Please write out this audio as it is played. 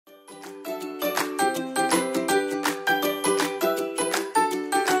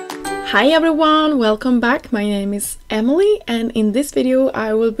Hi everyone, welcome back. My name is Emily, and in this video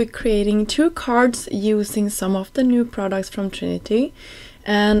I will be creating 2 cards using some of the new products from Trinity,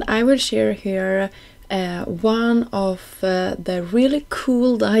 and I will share here one of the really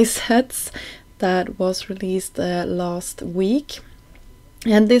cool die sets that was released last week,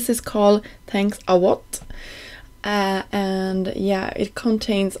 and this is called Thanks a What. And yeah, it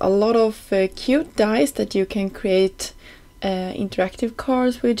contains a lot of cute dies that you can create interactive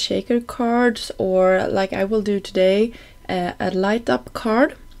cards with, shaker cards, or like I will do today, a light up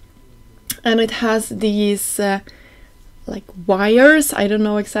card. And it has these like wires. I don't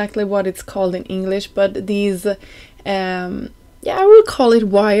know exactly what it's called in English, but these yeah, I will call it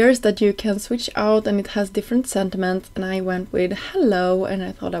wires that you can switch out, and it has different sentiments, and I went with hello, and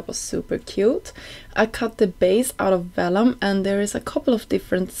I thought that was super cute. I cut the base out of vellum, and there is a couple of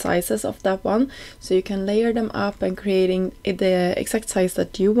different sizes of that one, so you can layer them up and creating the exact size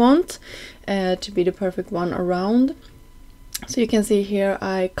that you want to be the perfect one around. So you can see here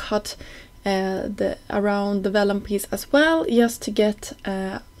I cut around the vellum piece as well, just to get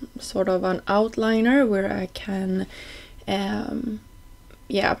sort of an outliner where I can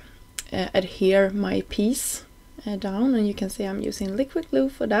adhere my piece down, and you can see I'm using liquid glue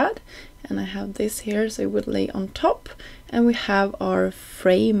for that, and I have this here so it would lay on top, and we have our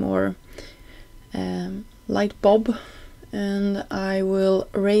frame or light bulb, and I will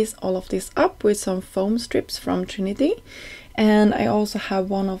raise all of this up with some foam strips from Trinity. And I also have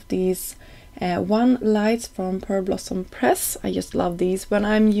one of these one lights from Pearl Blossom Press. I just love these when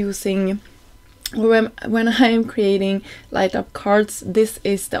I'm using when I am creating light up cards. This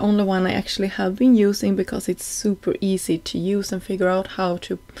is the only one I actually have been using because it's super easy to use and figure out how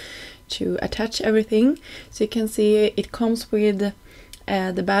to attach everything. So you can see it comes with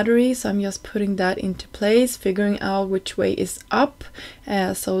the battery, so I'm just putting that into place, figuring out which way is up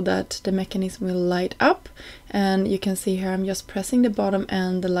so that the mechanism will light up. And you can see here I'm just pressing the bottom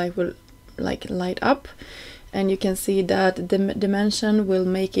and the light will like light up. And you can see that the dimension will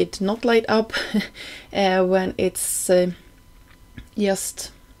make it not light up when it's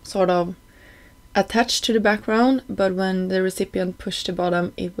just sort of attached to the background, but when the recipient pushes the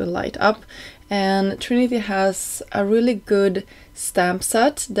bottom it will light up. And Trinity has a really good stamp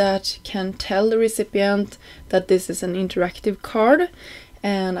set that can tell the recipient that this is an interactive card,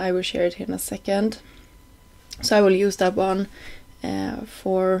 and I will share it here in a second. So I will use that one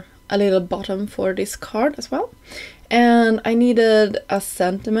for a little bottom for this card as well. And I needed a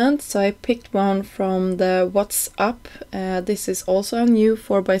sentiment, so I picked one from the What's Up. This is also a new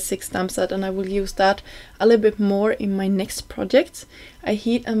 4x6 stamp set, and I will use that a little bit more in my next project. I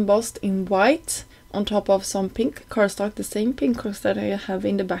heat embossed in white on top of some pink cardstock, the same pink cardstock that I have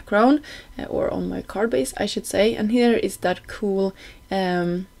in the background, or on my card base I should say. And here is that cool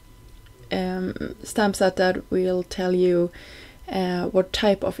stamp set that will tell you what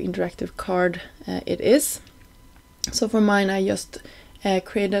type of interactive card it is. So for mine I just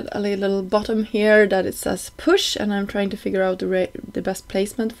created a little bottom here that it says push, and I'm trying to figure out the best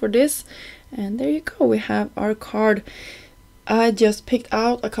placement for this. And there you go, we have our card. I just picked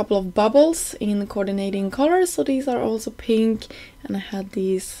out a couple of bubbles in coordinating colors, so these are also pink, and I had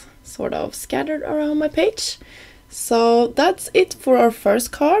these sort of scattered around my page. So that's it for our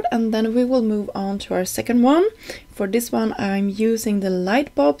first card, and then we will move on to our second one. For this one I'm using the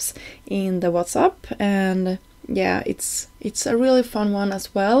light bulbs in the What's Up, and yeah, it's a really fun one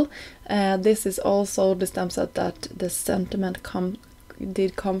as well. This is also the stamp set that the sentiment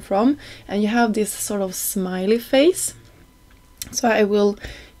did come from, and you have this sort of smiley face, so I will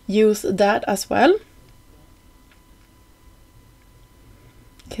use that as well.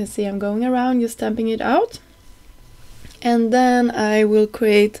 You can see I'm going around just stamping it out. And then I will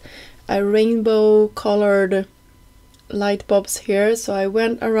create a rainbow colored light bulbs here. So I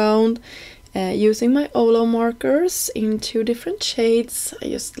went around using my Olo markers in 2 different shades.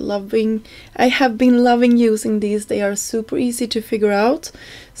 I have been loving using these. They are super easy to figure out.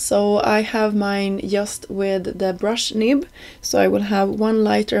 So I have mine just with the brush nib. So I will have one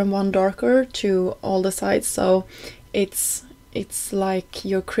lighter and one darker to all the sides. So it's like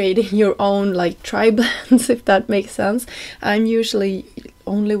you're creating your own like tri-blends, if that makes sense. I'm usually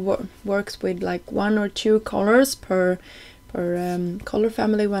only works with like 1 or 2 colors per color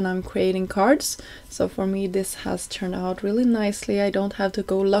family when I'm creating cards. So for me this has turned out really nicely. I don't have to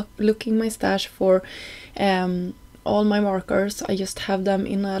go looking my stash for all my markers. I just have them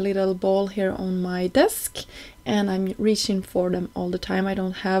in a little ball here on my desk, and I'm reaching for them all the time. I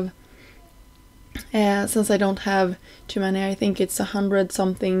don't have since I don't have too many. I think it's 100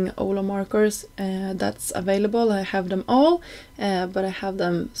 something Ola markers that's available. I have them all, but I have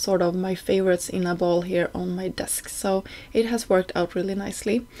them sort of my favorites in a ball here on my desk, so it has worked out really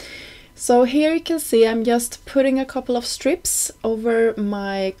nicely. So here you can see I'm just putting a couple of strips over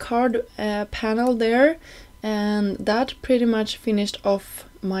my card panel there, and that pretty much finished off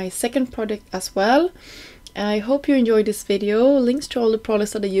my second project as well. I hope you enjoyed this video. Links to all the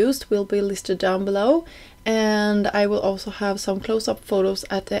products that I used will be listed down below, and I will also have some close-up photos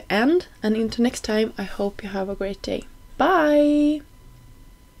at the end. And until next time, I hope you have a great day. Bye!